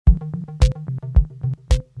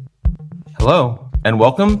Hello, and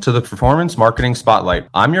welcome to the Performance Marketing Spotlight.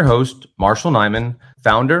 I'm your host, Marshall Nyman,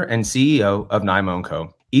 founder and CEO of Nyman &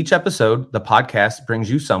 Co. Each episode, the podcast brings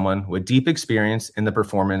you someone with deep experience in the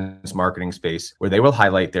performance marketing space, where they will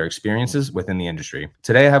highlight their experiences within the industry.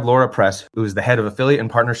 Today, I have Laura Press, who is the head of Affiliate and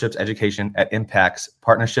Partnerships Education at Impact's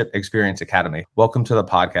Partnership Experience Academy. Welcome to the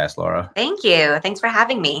podcast, Laura. Thank you. Thanks for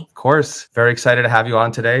having me. Of course. Very excited to have you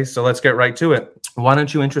on today. So let's get right to it. Why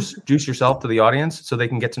don't you introduce yourself to the audience so they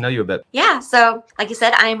can get to know you a bit? Yeah. So like you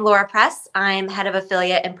said, I'm Laura Press. I'm head of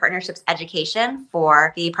Affiliate and Partnerships Education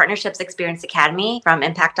for the Partnerships Experience Academy from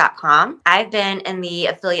Impact.com. I've been in the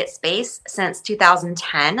affiliate space since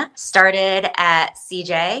 2010, started at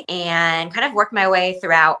CJ and kind of worked my way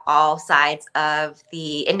throughout all sides of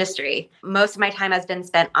the industry. Most of my time has been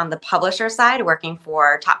spent on the publisher side, working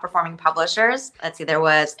for top performing publishers. Let's see, there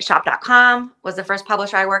was Shop.com was the first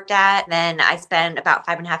publisher I worked at. Then I spent about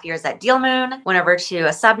 5.5 years at DealMoon, went over to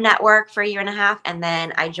a sub network for a year and a half, and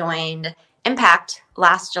then I joined Impact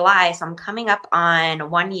last July. So I'm coming up on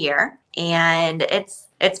 1 year, and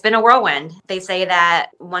it's been a whirlwind. They say that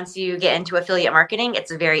once you get into affiliate marketing, it's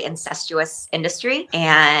a very incestuous industry,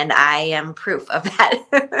 and I am proof of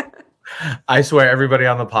that. I swear everybody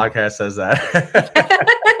on the podcast says that.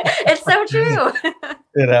 It's so true.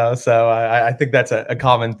 So I think that's a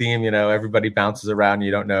common theme. Everybody bounces around.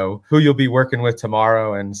 You don't know who you'll be working with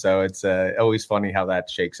tomorrow. And so it's always funny how that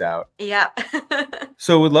shakes out. Yeah.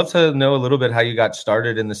 So we'd love to know a little bit how you got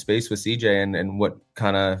started in the space with CJ and what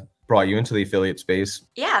kind of brought you into the affiliate space.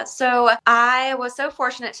 Yeah. So I was so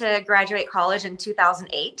fortunate to graduate college in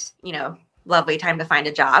 2008, lovely time to find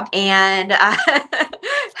a job. And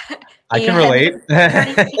I can relate.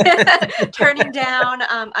 turning down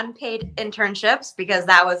unpaid internships because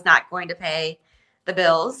that was not going to pay the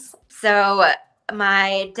bills. So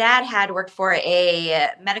my dad had worked for a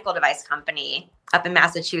medical device company up in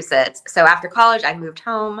Massachusetts. So after college, I moved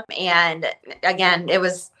home. And again, it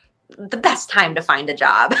was the best time to find a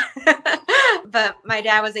job. But my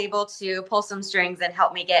dad was able to pull some strings and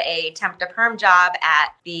help me get a temp to perm job at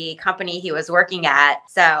the company he was working at.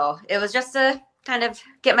 So it was just to kind of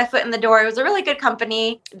get my foot in the door. It was a really good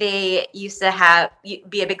company. They used to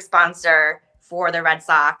be a big sponsor for the Red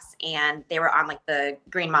Sox, and they were on like the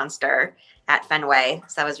Green Monster at Fenway.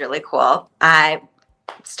 So that was really cool. I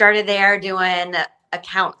started there doing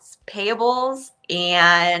accounts payables,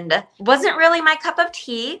 and wasn't really my cup of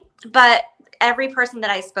tea, but every person that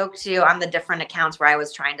I spoke to on the different accounts where I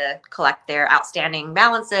was trying to collect their outstanding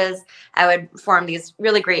balances, I would form these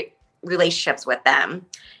really great relationships with them.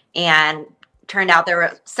 And turned out there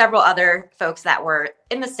were several other folks that were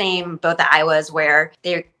in the same boat that I was, where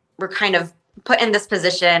they were kind of put in this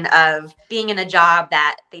position of being in a job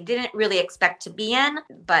that they didn't really expect to be in,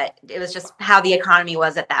 but it was just how the economy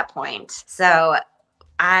was at that point. So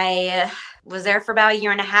I was there for about a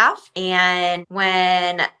year and a half. And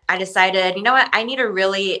when I decided, you know what, I need to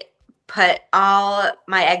really put all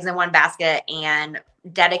my eggs in one basket and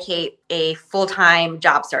dedicate a full-time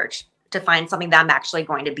job search to find something that I'm actually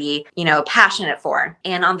going to be, passionate for.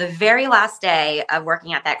 And on the very last day of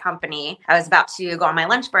working at that company, I was about to go on my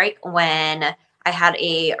lunch break when I had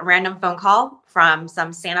a random phone call from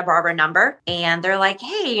some Santa Barbara number. And they're like,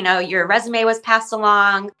 hey, your resume was passed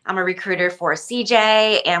along. I'm a recruiter for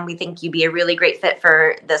CJ, and we think you'd be a really great fit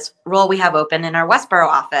for this role we have open in our Westboro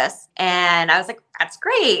office. And I was like, that's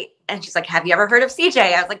great. And she's like, have you ever heard of CJ?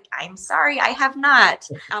 I was like, I'm sorry, I have not.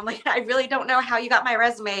 I'm like, I really don't know how you got my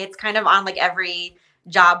resume. It's kind of on like every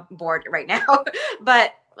job board right now.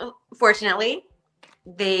 But fortunately,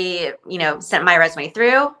 they, sent my resume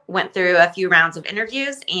through, went through a few rounds of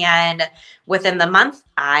interviews. And within the month,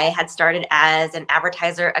 I had started as an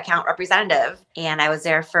advertiser account representative. And I was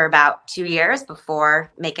there for about 2 years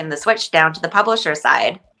before making the switch down to the publisher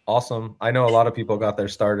side. Awesome. I know a lot of people got their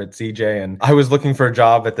start at CJ, and I was looking for a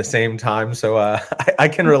job at the same time. So I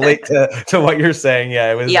can relate to what you're saying.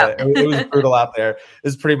 Yeah, it was brutal out there.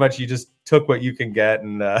 It's pretty much you just took what you can get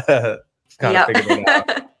and kind of figured it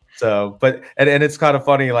out. So, but it's kind of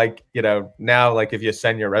funny, like, now, like if you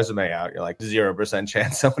send your resume out, you're like 0%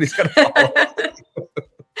 chance somebody's going to follow.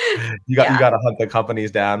 You got to hunt the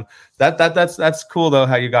companies down. That's cool though,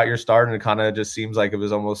 how you got your start, and it kind of just seems like it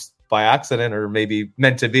was almost by accident or maybe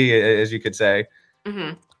meant to be, as you could say.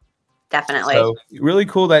 Mm-hmm. Definitely. So really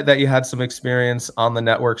cool that you had some experience on the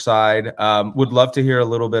network side. Would love to hear a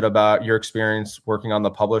little bit about your experience working on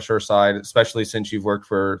the publisher side, especially since you've worked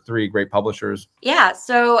for 3 great publishers. Yeah.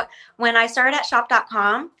 So when I started at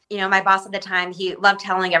Shop.com, my boss at the time, he loved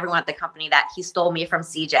telling everyone at the company that he stole me from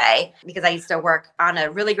CJ, because I used to work on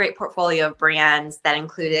a really great portfolio of brands that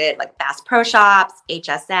included like Bass Pro Shops,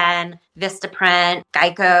 HSN, Vistaprint,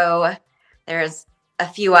 Geico, There's a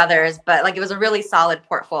few others, but like it was a really solid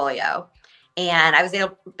portfolio. And I was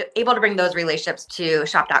able to bring those relationships to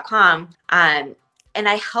shop.com. And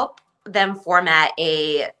I helped them format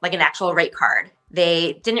an actual rate card.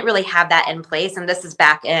 They didn't really have that in place. And this is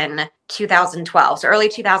back in 2012. So early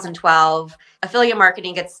 2012, affiliate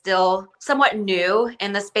marketing gets still somewhat new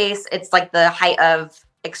in the space. It's like the height of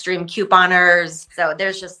extreme couponers. So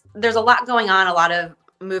there's a lot going on, a lot of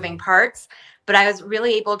moving parts. But I was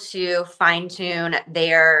really able to fine tune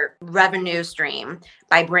their revenue stream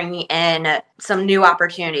by bringing in some new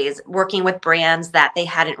opportunities, working with brands that they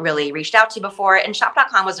hadn't really reached out to before. And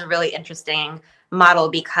shop.com was a really interesting model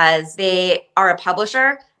because they are a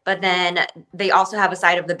publisher, but then they also have a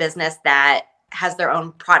side of the business that has their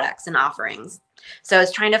own products and offerings. So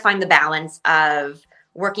it's trying to find the balance of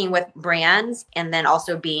working with brands and then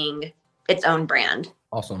also being its own brand.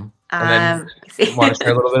 Awesome. And then want to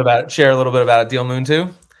share a little bit about Deal Moon too?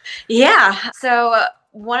 Yeah. So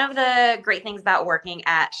one of the great things about working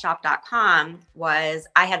at shop.com was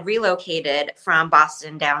I had relocated from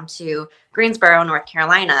Boston down to Greensboro, North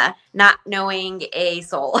Carolina, not knowing a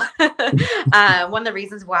soul. One of the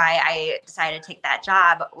reasons why I decided to take that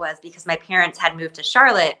job was because my parents had moved to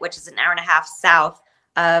Charlotte, which is an hour and a half south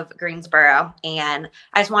of Greensboro. And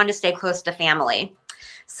I just wanted to stay close to family.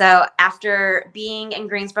 So after being in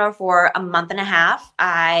Greensboro for a month and a half,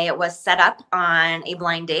 I was set up on a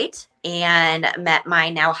blind date and met my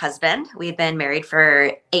now husband. We've been married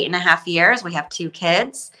for 8.5 years. We have 2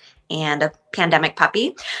 kids and a pandemic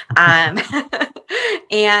puppy. And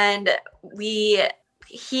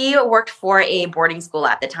he worked for a boarding school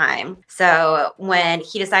at the time. So when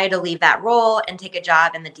he decided to leave that role and take a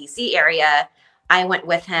job in the DC area, I went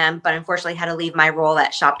with him, but unfortunately had to leave my role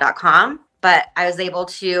at shop.com. But I was able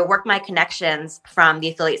to work my connections from the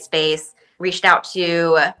affiliate space, reached out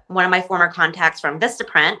to one of my former contacts from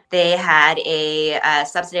Vistaprint. They had a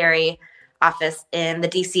subsidiary office in the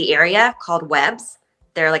DC area called Webs.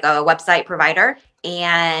 They're like a website provider.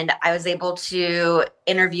 And I was able to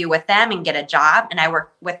interview with them and get a job. And I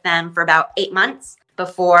worked with them for about 8 months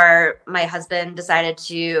before my husband decided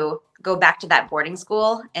to go back to that boarding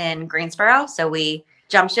school in Greensboro. So we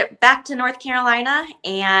jumped ship back to North Carolina,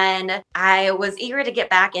 and I was eager to get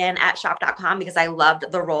back in at shop.com because I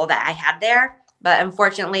loved the role that I had there. But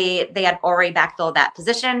unfortunately, they had already backfilled that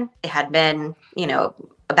position. It had been,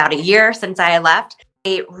 about a year since I left.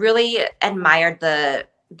 I really admired the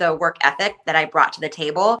work ethic that I brought to the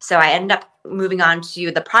table. So I ended up moving on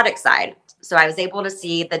to the product side. So I was able to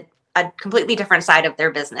see a completely different side of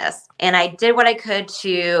their business. And I did what I could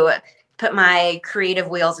to put my creative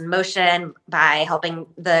wheels in motion by helping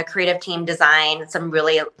the creative team design some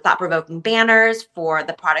really thought-provoking banners for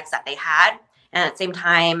the products that they had. And at the same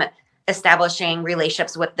time, establishing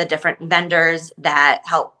relationships with the different vendors that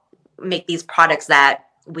help make these products that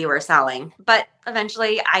we were selling. But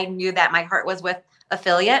eventually I knew that my heart was with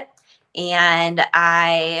affiliate, and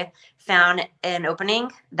I found an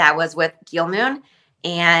opening that was with Deal Moon.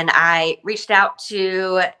 And I reached out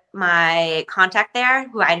to my contact there,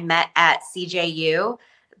 who I met at CJU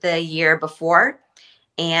the year before.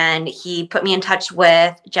 And he put me in touch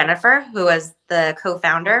with Jennifer, who was the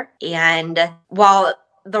co-founder. And while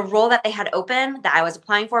the role that they had open that I was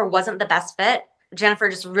applying for wasn't the best fit, Jennifer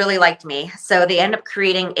just really liked me. So they ended up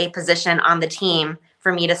creating a position on the team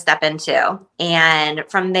for me to step into. And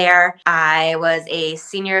from there, I was a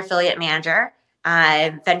senior affiliate manager.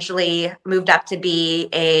 I eventually moved up to be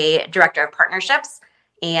a director of partnerships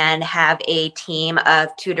and have a team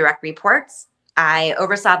of 2 direct reports. I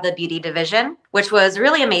oversaw the beauty division, which was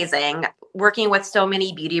really amazing, working with so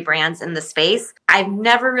many beauty brands in the space. I've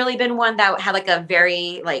never really been one that had like a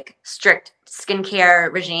very strict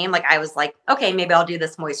skincare regime. I was like, okay, maybe I'll do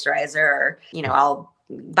this moisturizer, or, I'll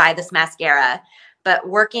buy this mascara. But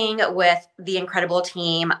working with the incredible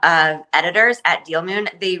team of editors at Deal Moon,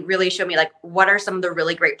 they really showed me what are some of the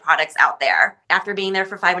really great products out there. After being there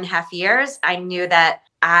for 5.5 years, I knew that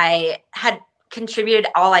I had contributed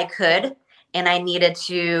all I could, and I needed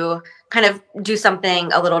to kind of do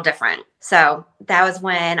something a little different. So that was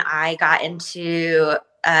when I got into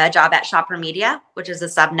a job at Shopper Media, which is a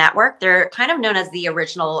sub network. They're kind of known as the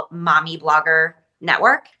original mommy blogger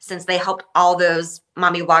network, since they helped all those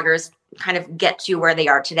mommy bloggers kind of get to where they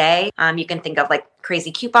are today. You can think of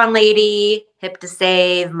Crazy Coupon Lady, Hip to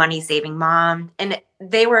Save, Money Saving Mom, and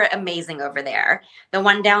they were amazing over there. The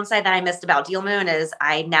one downside that I missed about Deal Moon is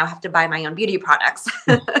I now have to buy my own beauty products,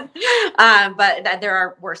 but there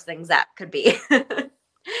are worse things that could be.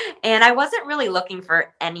 And I wasn't really looking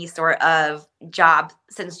for any sort of job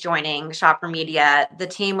since joining Shopper Media. The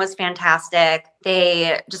team was fantastic.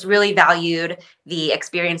 They just really valued the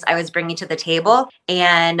experience I was bringing to the table.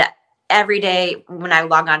 And every day when I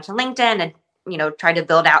log on to LinkedIn and, try to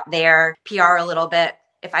build out their PR a little bit,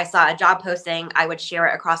 if I saw a job posting, I would share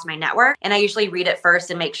it across my network. And I usually read it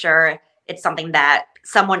first and make sure it's something that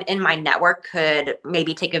someone in my network could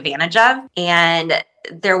maybe take advantage of. And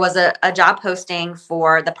there was a job posting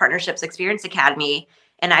for the Partnerships Experience Academy,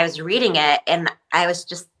 and I was reading it and I was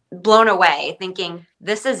just blown away thinking,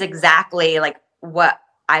 this is exactly like what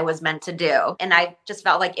I was meant to do. And I just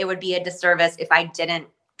felt like it would be a disservice if I didn't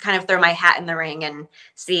kind of throw my hat in the ring and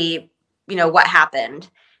see, what happened.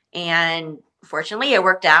 And fortunately, it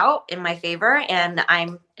worked out in my favor, and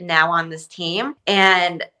I'm now on this team.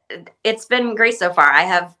 And it's been great so far. I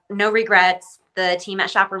have no regrets. The team at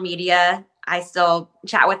Shopper Media, I still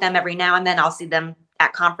chat with them every now and then. I'll see them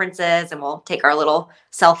at conferences and we'll take our little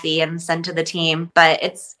selfie and send to the team. But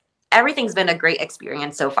everything's been a great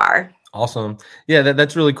experience so far. Awesome. Yeah,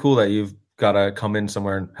 that's really cool that you've got to come in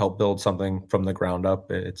somewhere and help build something from the ground up.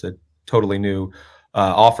 It's a totally new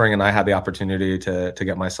offering, and I had the opportunity to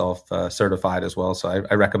get myself certified as well. So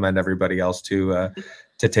I recommend everybody else to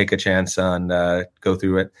take a chance and go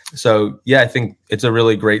through it. So yeah, I think it's a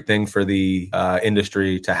really great thing for the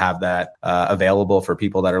industry to have that available for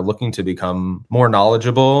people that are looking to become more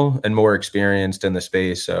knowledgeable and more experienced in the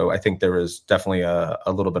space. So I think there is definitely a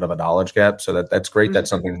little bit of a knowledge gap. So that's great. Mm-hmm. That's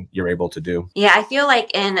something you're able to do. Yeah, I feel like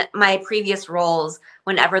in my previous roles,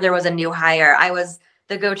 whenever there was a new hire, I was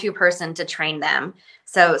the go-to person to train them.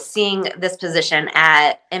 So seeing this position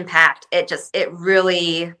at Impact, it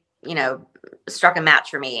really, struck a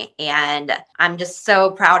match for me. And I'm just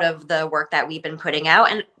so proud of the work that we've been putting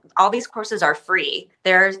out. And all these courses are free.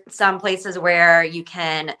 There are some places where you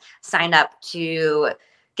can sign up to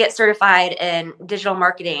get certified in digital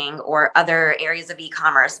marketing or other areas of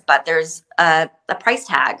e-commerce, but there's a price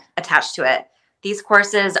tag attached to it. These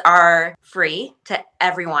courses are free to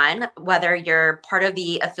everyone, whether you're part of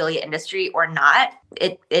the affiliate industry or not.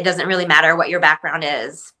 It doesn't really matter what your background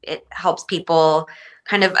is. It helps people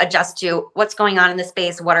kind of adjust to what's going on in the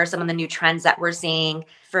space. What are some of the new trends that we're seeing?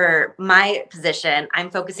 For my position, I'm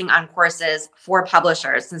focusing on courses for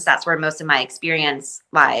publishers since that's where most of my experience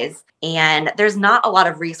lies. And there's not a lot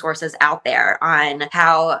of resources out there on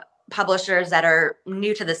how publishers that are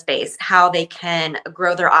new to the space, how they can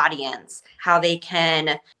grow their audience, how they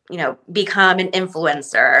can, become an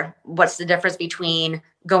influencer. What's the difference between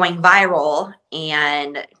going viral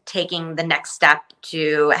and taking the next step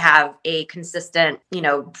to have a consistent,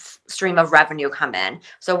 stream of revenue come in.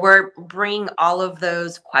 So we're bringing all of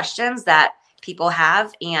those questions that people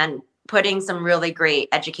have and putting some really great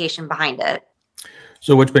education behind it.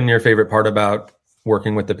 So what's been your favorite part about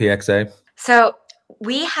working with the PXA? So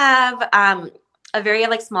we have a very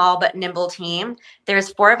small but nimble team.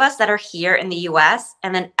 There's 4 of us that are here in the US,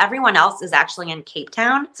 and then everyone else is actually in Cape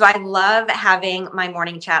Town. So I love having my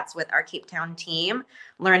morning chats with our Cape Town team,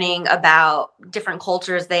 learning about different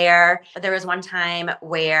cultures there. There was one time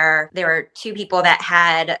where there were 2 people that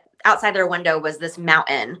had outside their window was this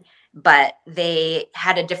mountain, but they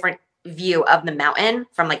had a different view of the mountain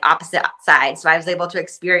from opposite sides. So I was able to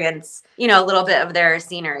experience, a little bit of their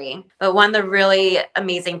scenery. But one of the really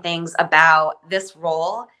amazing things about this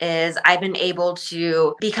role is I've been able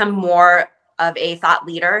to become more of a thought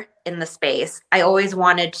leader in the space. I always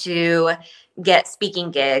wanted to get speaking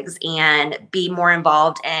gigs and be more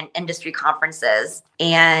involved in industry conferences.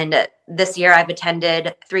 And this year I've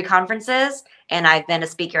attended 3 conferences and I've been a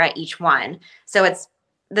speaker at each one. So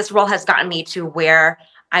this role has gotten me to where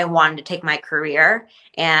I wanted to take my career.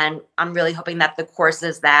 And I'm really hoping that the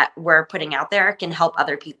courses that we're putting out there can help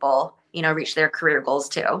other people, reach their career goals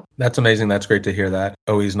too. That's amazing. That's great to hear that.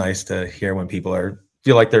 Always nice to hear when people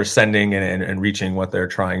feel like they're sending and reaching what they're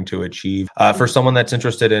trying to achieve. For someone that's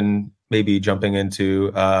interested in maybe jumping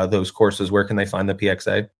into those courses, where can they find the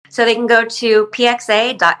PXA? So they can go to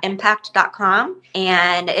pxa.impact.com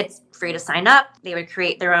and it's free to sign up. They would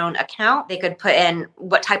create their own account. They could put in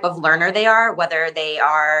what type of learner they are, whether they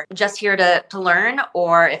are just here to learn,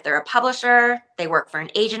 or if they're a publisher, they work for an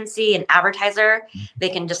agency, an advertiser, they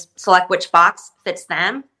can just select which box fits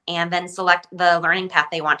them and then select the learning path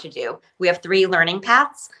they want to do. We have 3 learning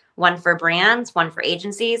paths, one for brands, one for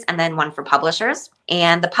agencies, and then one for publishers.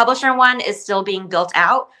 And the publisher one is still being built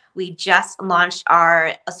out. We just launched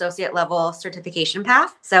our associate level certification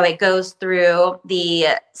path. So it goes through the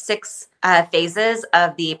 6 phases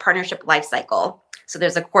of the partnership lifecycle. So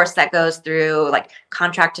there's a course that goes through like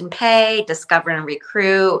contract and pay, discover and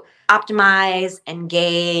recruit, optimize,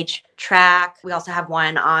 engage, track. We also have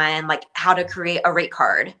one on like how to create a rate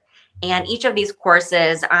card. And each of these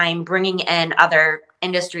courses, I'm bringing in other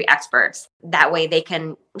industry experts. That way they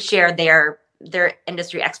can share their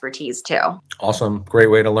industry expertise too. Awesome. Great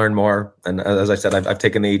way to learn more. And as I said, I've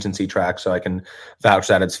taken the agency track, so I can vouch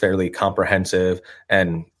that it's fairly comprehensive.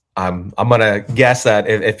 And I'm going to guess that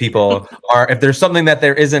if people if there's something that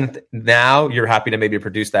there isn't now, you're happy to maybe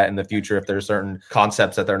produce that in the future if there's certain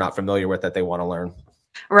concepts that they're not familiar with that they want to learn.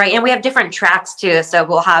 Right. And we have different tracks too. So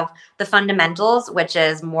we'll have the fundamentals, which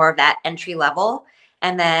is more of that entry level,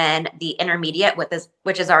 and then the intermediate,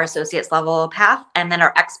 which is our associate's level path, and then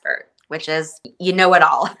our expert, which is you know it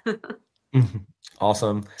all.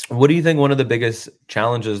 Awesome. What do you think one of the biggest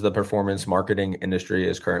challenges the performance marketing industry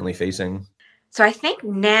is currently facing? So I think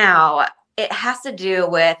now it has to do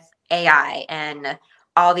with AI and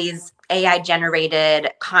all these AI generated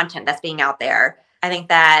content that's being out there. I think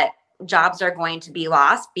that jobs are going to be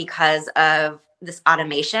lost because of this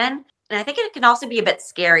automation. And I think it can also be a bit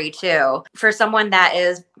scary too for someone that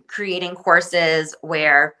is creating courses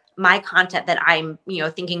where my content that I'm,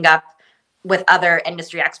 thinking up with industry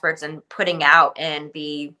industry experts and putting out in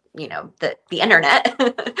the internet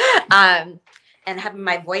and having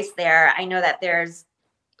my voice there. I know that there's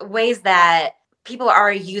ways that people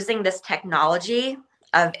are using this technology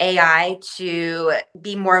of AI to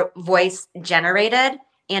be more voice generated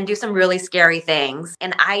and do some really scary things.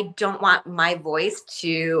 And I don't want my voice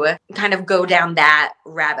to kind of go down that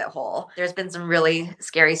rabbit hole. There's been some really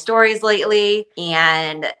scary stories lately.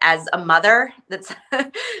 And as a mother, that's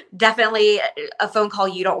definitely a phone call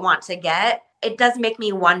you don't want to get. It does make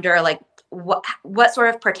me wonder, like, what sort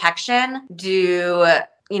of protection do,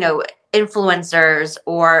 influencers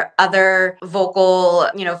or other vocal,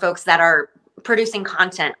 folks that are producing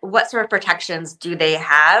content, what sort of protections do they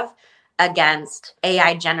have against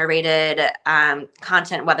AI generated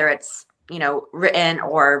content, whether it's, written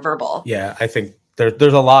or verbal? Yeah, I think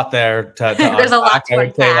there's a lot there to there's a lot to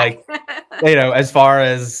unpack. As far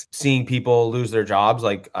as seeing people lose their jobs,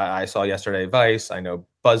 like I saw yesterday, Vice, I know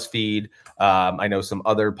BuzzFeed, I know some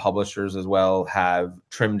other publishers as well have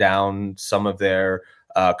trimmed down some of their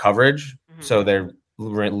coverage. Mm-hmm. So they're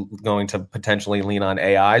going to potentially lean on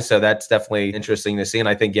AI. So that's definitely interesting to see. And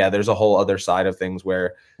I think, there's a whole other side of things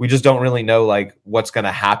where we just don't really know like what's going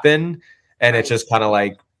to happen. And It's just kind of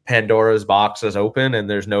like Pandora's box is open and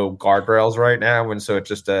there's no guardrails right now. And so it's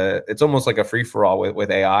just it's almost like a free for all with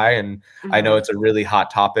AI. And mm-hmm. I know it's a really hot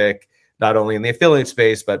topic, not only in the affiliate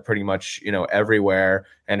space, but pretty much, everywhere.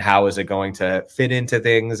 And how is it going to fit into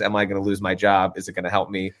things? Am I going to lose my job? Is it going to help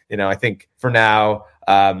me? I think for now,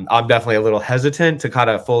 I'm definitely a little hesitant to kind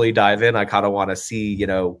of fully dive in. I kind of want to see,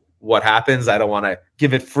 what happens. I don't want to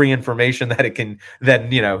give it free information that it can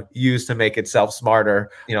then, use to make itself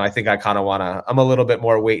smarter. I think I kind of I'm a little bit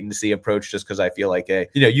more wait and see approach just because I feel like,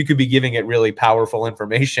 you could be giving it really powerful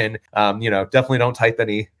information. Definitely don't type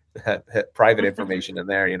any private information in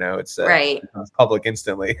there. It's right. It's public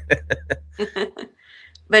instantly.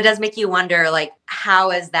 But it does make you wonder, like,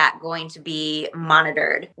 how is that going to be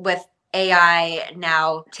monitored with AI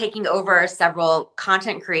now taking over several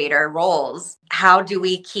content creator roles? How do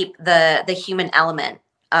we keep the human element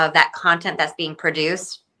of that content that's being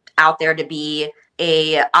produced out there to be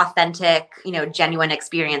a authentic, genuine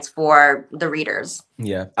experience for the readers?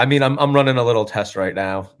 Yeah. I mean, I'm running a little test right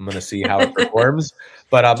now. I'm going to see how it performs,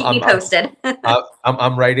 but I'm posted.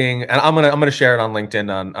 I'm writing, and I'm going to share it on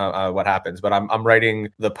LinkedIn on what happens, but I'm writing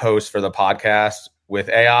the post for the podcast with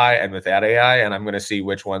AI and without AI, and I'm going to see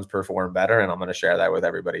which ones perform better, and I'm going to share that with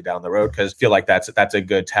everybody down the road because I feel like that's a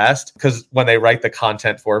good test. Because when they write the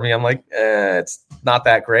content for me, I'm like, it's not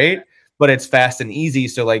that great, but it's fast and easy.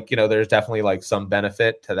 So there's definitely like some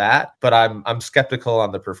benefit to that. But I'm skeptical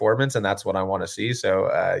on the performance, and that's what I want to see. So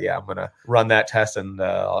I'm going to run that test, and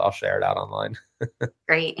I'll share it out online.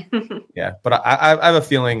 Great. Yeah, but I have a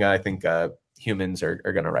feeling I think humans are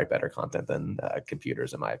going to write better content than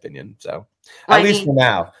computers, in my opinion. So at least for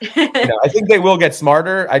now, I think they will get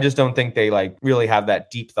smarter. I just don't think they like really have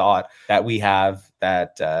that deep thought that we have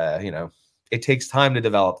that, it takes time to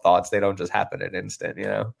develop thoughts. They don't just happen at instant,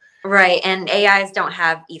 Right. And AIs don't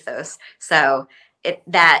have ethos. So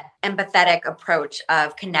that empathetic approach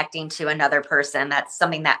of connecting to another person, that's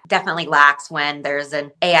something that definitely lacks when there's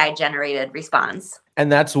an AI generated response.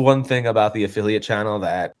 And that's one thing about the affiliate channel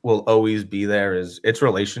that will always be there is it's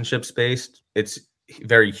relationships based. It's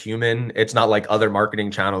very human. It's not like other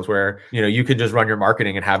marketing channels where, you could just run your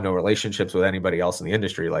marketing and have no relationships with anybody else in the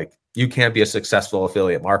industry. Like, you can't be a successful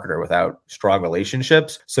affiliate marketer without strong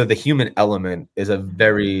relationships. So the human element is a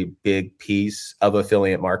very big piece of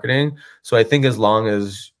affiliate marketing. So I think as long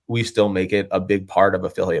as we still make it a big part of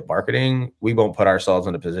affiliate marketing, we won't put ourselves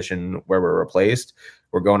in a position where we're replaced.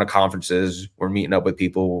 We're going to conferences, we're meeting up with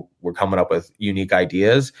people, we're coming up with unique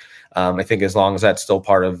ideas. I think as long as that's still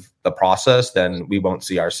part of the process, then we won't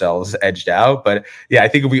see ourselves edged out. But yeah, I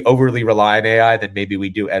think if we overly rely on AI, then maybe we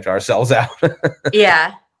do edge ourselves out.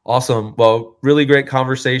 Yeah. Awesome. Well, really great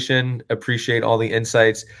conversation. Appreciate all the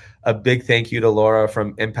insights. A big thank you to Laura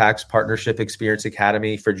from Impact's Partnership Experience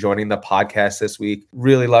Academy for joining the podcast this week.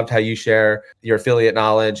 Really loved how you share your affiliate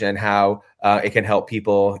knowledge and how it can help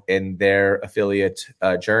people in their affiliate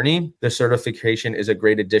journey. The certification is a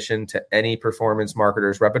great addition to any performance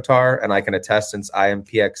marketer's repertoire, and I can attest since I am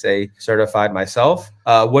PXA certified myself.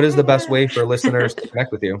 What is the best way for listeners to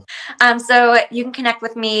connect with you? So you can connect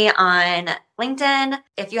with me on LinkedIn.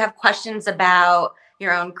 If you have questions about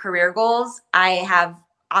your own career goals, I have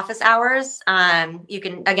office hours. You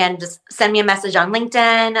can, again, just send me a message on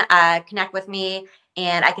LinkedIn, connect with me,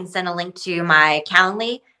 and I can send a link to my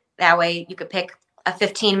Calendly. That way you could pick a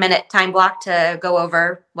 15-minute time block to go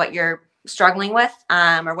over what you're struggling with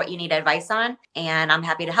or what you need advice on. And I'm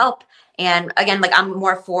happy to help. And again, like, I'm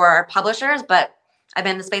more for publishers, but I've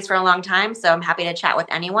been in the space for a long time, so I'm happy to chat with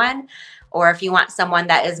anyone. Or if you want someone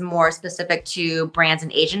that is more specific to brands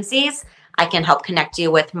and agencies, I can help connect you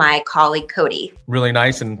with my colleague, Cody. Really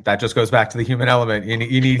nice. And that just goes back to the human element. You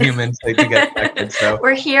need humans to get connected. So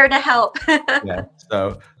we're here to help. Yeah.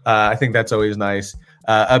 So I think that's always nice.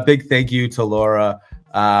 A big thank you to Laura.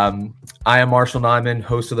 I am Marshall Nyman,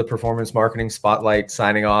 host of the Performance Marketing Spotlight,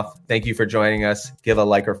 signing off. Thank you for joining us. Give a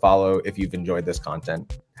like or follow if you've enjoyed this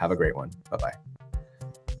content. Have a great one. Bye-bye.